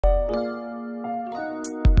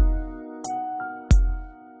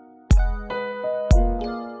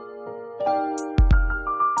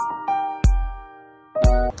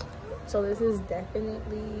So this is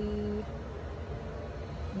definitely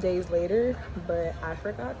days later, but I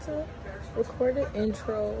forgot to record an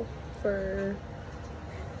intro for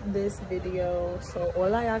this video. So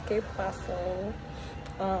hola, ya que paso.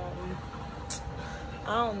 I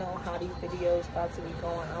don't know how these videos about to be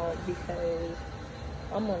going out because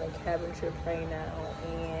I'm on a cabin trip right now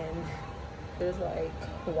and there's like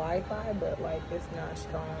Wi-Fi, but like it's not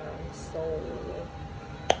strong. So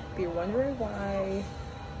if you're wondering why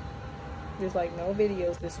there's like no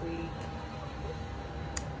videos this week,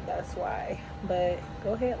 that's why. But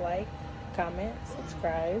go ahead, like, comment,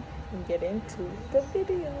 subscribe, and get into the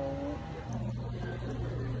video.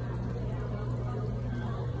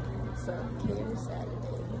 Self-care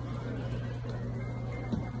Saturday.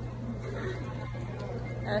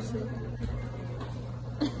 Ashley.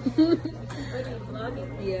 Are you vlogging?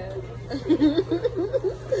 Yeah.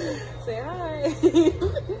 Say hi.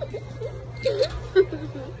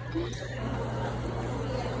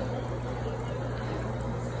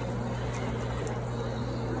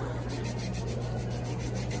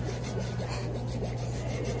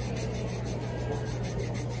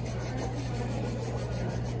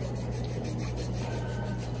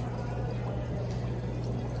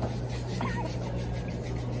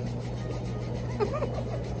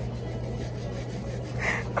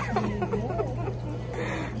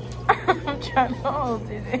 I'm trying to hold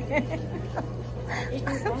it in.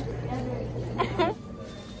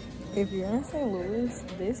 If you're in St. Louis,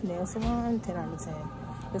 this nail salon, 10 out of 10.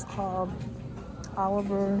 It's called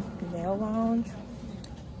Oliver Nail Lounge.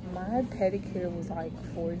 My pedicure was like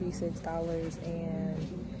 $46 and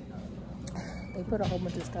they put a whole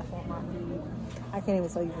bunch of stuff on my feet. I can't even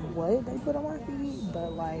tell you what they put on my feet,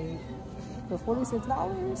 but like for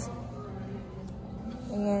 $46,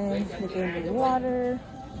 and they gave me water,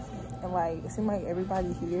 and like it seemed like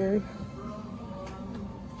everybody here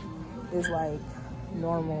is like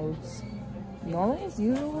normals,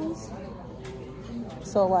 usually.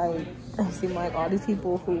 So like it seemed like all these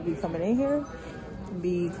people who be coming in here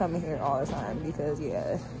be coming here all the time because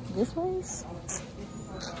yeah, this place,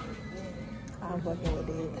 I'm fucking with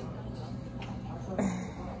it.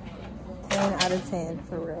 10 out of 10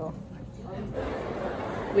 for real.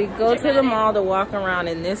 We go to the mall to walk around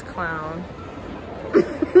and this clown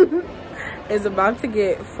is about to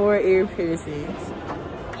get 4 ear piercings.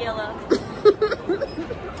 Yellow.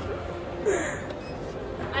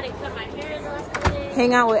 I didn't cut my hair in the last couple days.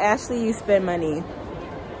 Hang out with Ashley, you spend money.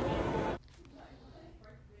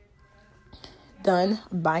 Done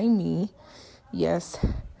by me. Yes,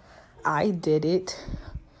 I did it.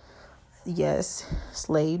 Yes,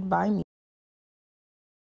 slayed by me.